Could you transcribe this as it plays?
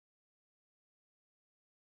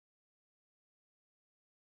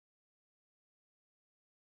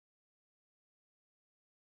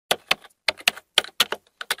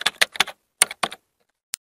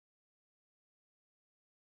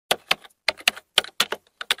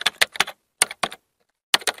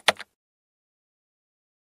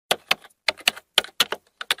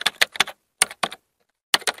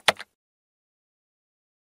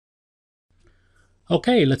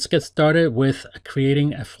Okay, let's get started with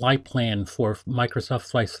creating a flight plan for Microsoft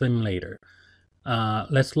Flight Simulator.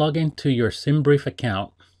 Let's log into your Simbrief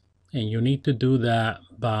account, and you need to do that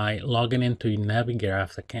by logging into your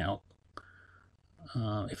Navigraph account.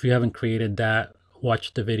 If you haven't created that,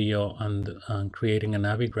 watch the video on creating a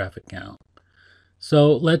Navigraph account.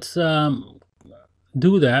 So let's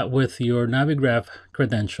do that with your Navigraph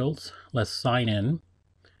credentials. Let's sign in.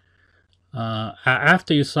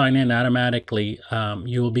 After you sign in, automatically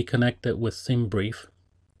you will be connected with Simbrief.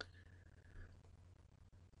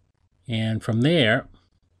 And from there,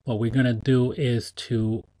 what we're going to do is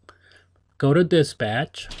to go to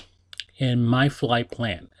dispatch and my flight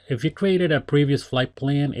plan. If you created a previous flight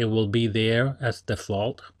plan, it will be there as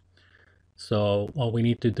default. So what we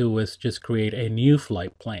need to do is just create a new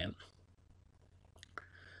flight plan.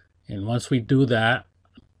 And once we do that,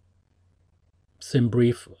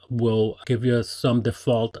 Simbrief will give you some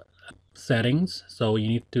default settings. So you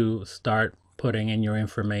need to start putting in your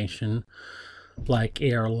information like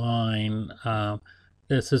airline.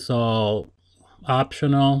 This is all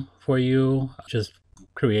optional for you. Just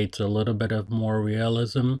creates a little bit of more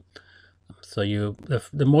realism. So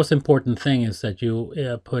the most important thing is that you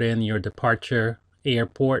put in your departure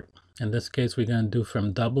airport. In this case, we're going to do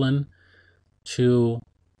from Dublin to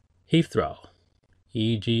Heathrow,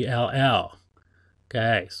 EGLL.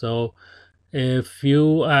 Okay, so if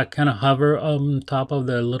you kind of hover on top of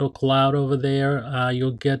the little cloud over there,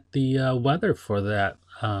 you'll get the weather for that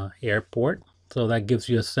airport. So that gives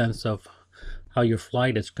you a sense of how your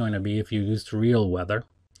flight is going to be if you use real weather.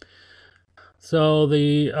 So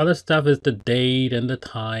the other stuff is the date and the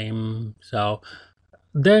time. So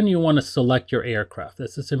then you want to select your aircraft.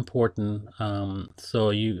 This is important.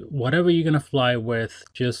 So whatever you're going to fly with,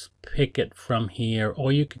 just pick it from here,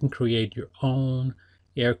 or you can create your own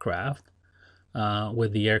aircraft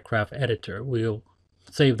with the aircraft editor. We'll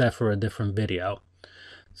save that for a different video.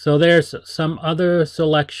 So there's some other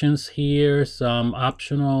selections here, some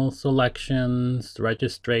optional selections,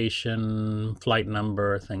 registration, flight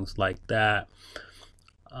number, things like that.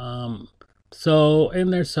 And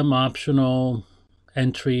there's some optional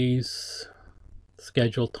entries,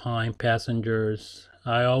 schedule time, passengers.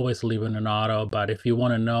 I always leave it in auto, but if you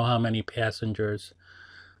want to know how many passengers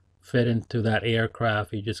fit into that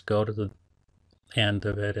aircraft, you just go to the end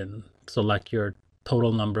of it and select your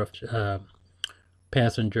total number of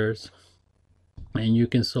passengers, and you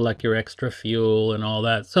can select your extra fuel and all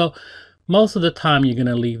that. So most of the time you're going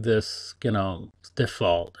to leave this,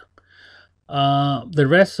 default. The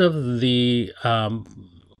rest of the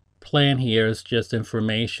plan here is just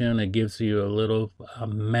information. It gives you a little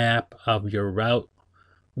map of your route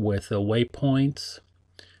with the waypoints,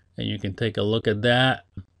 and you can take a look at that.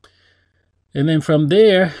 And then from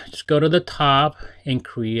there, just go to the top and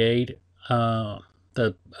create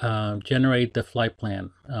generate the flight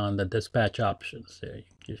plan on the dispatch options. There, you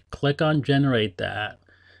just click on generate that,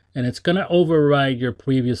 and it's going to override your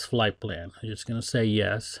previous flight plan. I'm just going to say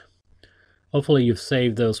yes. Hopefully you've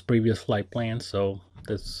saved those previous flight plans, so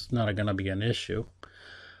that's not going to be an issue.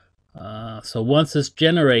 So once it's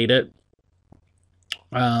generated,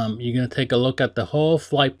 you're going to take a look at the whole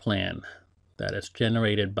flight plan that is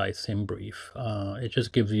generated by Simbrief. It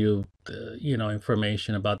just gives you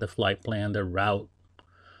information about the flight plan, the route.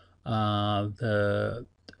 The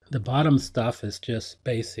bottom stuff is just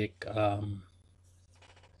basic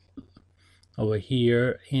over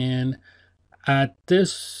here, and at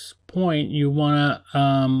this point you want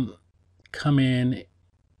to come in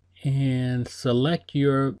and select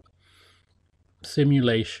your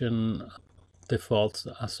simulation defaults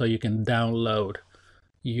so you can download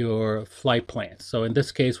your flight plan. So in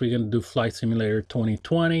this case, we're going to do Flight Simulator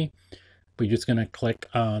 2020. We're just going to click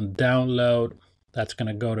on download. That's going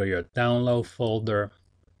to go to your download folder.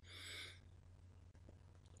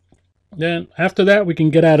 Then after that, we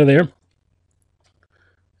can get out of there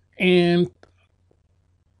and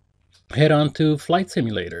head on to Flight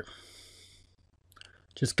Simulator.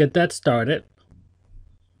 Just get that started.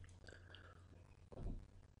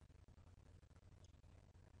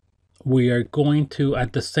 We are going to,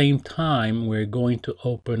 at the same time, we're going to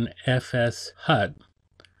open FSHud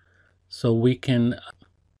so we can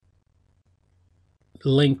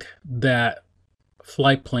link that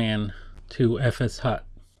flight plan to FSHud.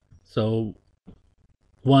 So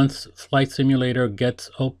once Flight Simulator gets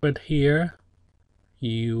opened here,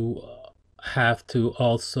 you have to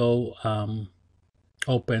also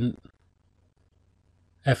open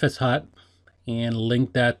FSHud and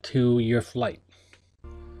link that to your flight.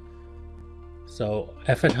 So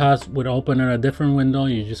FSHud would open in a different window.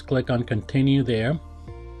 You just click on continue there,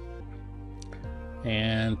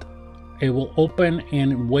 and it will open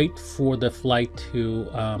and wait for the flight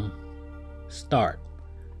to start.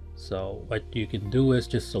 So what you can do is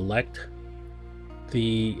just select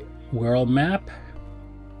the world map,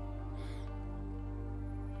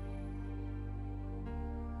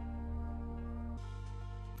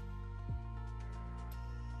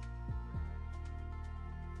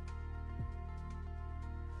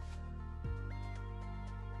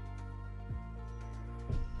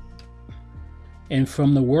 and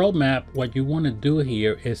from the world map, what you want to do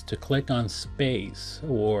here is to click on space,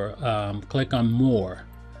 or click on more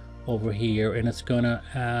over here, and it's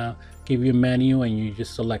gonna give you a menu, and you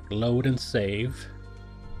just select load and save,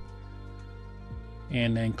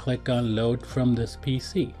 and then click on load from this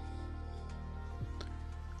PC.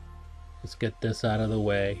 Let's get this out of the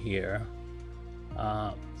way here.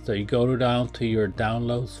 So you go down to your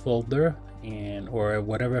downloads folder, and or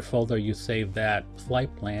whatever folder you save that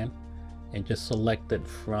flight plan, and just select it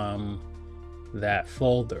from that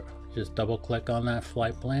folder. Just double click on that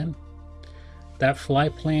flight plan. That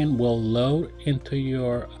flight plan will load into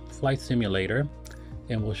your flight simulator,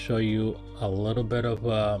 and will show you a little bit of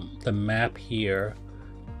the map here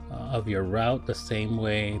of your route, the same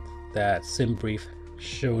way that Simbrief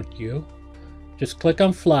showed you. Just click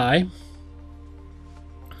on fly,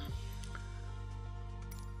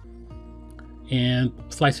 and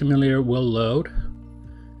flight simulator will load,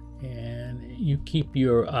 and you keep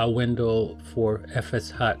your window for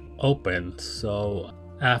FSHud open. So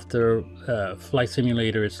after flight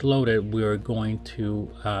simulator is loaded, we're going to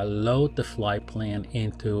load the flight plan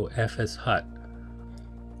into FSHud.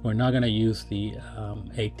 We're not going to use the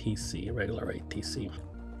ATC, regular ATC.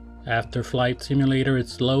 After flight simulator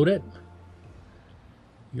is loaded,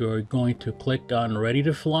 you're going to click on ready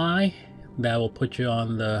to fly. That will put you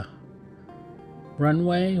on the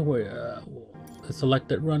runway, where the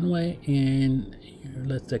selected runway, and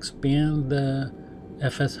let's expand the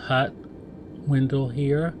FSHud window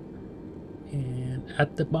here, and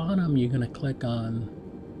at the bottom you're going to click on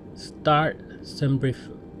start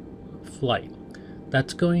Simbrief flight.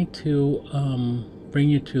 That's going to bring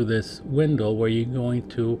you to this window where you're going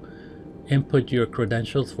to input your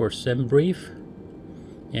credentials for Simbrief,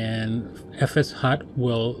 and FSHud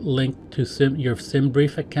will link to your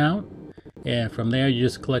Simbrief account, and from there you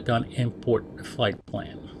just click on import flight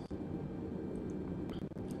plan.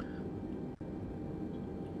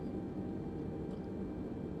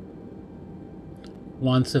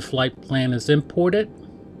 Once the flight plan is imported,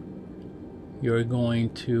 you're going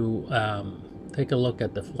to take a look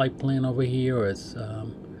at the flight plan over here. It's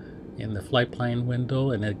in the flight plan window,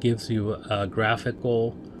 and it gives you a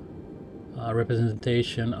graphical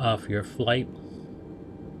representation of your flight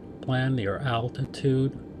plan, your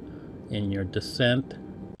altitude, and your descent.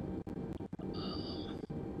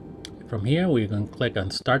 From here, we can click on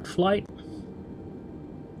start flight.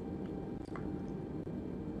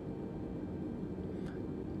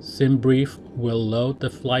 Simbrief will load the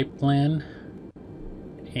flight plan,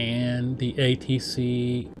 and the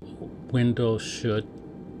ATC window should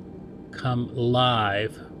come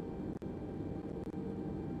live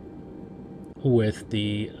with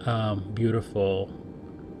the beautiful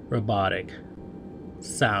robotic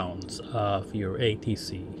sounds of your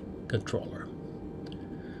ATC controller.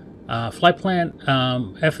 Flight plan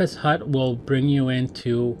FSHud will bring you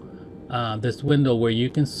into this window where you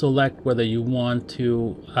can select whether you want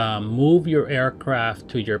to move your aircraft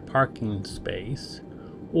to your parking space,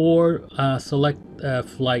 or select a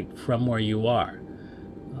flight from where you are.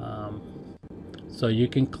 So you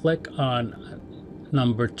can click on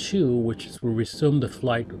number 2, which will resume the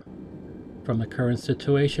flight from the current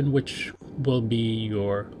situation, which will be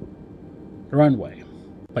your runway.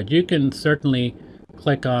 But you can certainly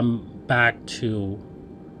click on back to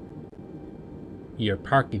your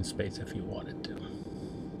parking space if you wanted to.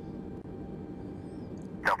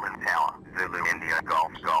 Dublin Tower, Zulu India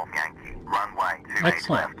Golf Golf Yankee, runway 28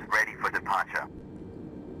 left, ready for departure.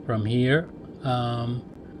 From here,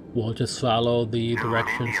 we'll just follow the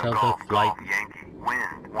directions of the flight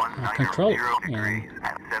control, and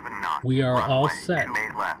we are all set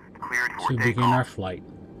to begin our flight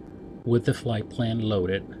with the flight plan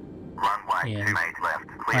loaded in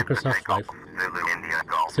Microsoft Flight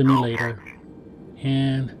Simulator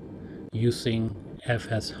and using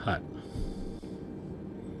FSHud.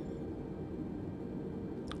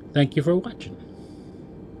 Thank you for watching.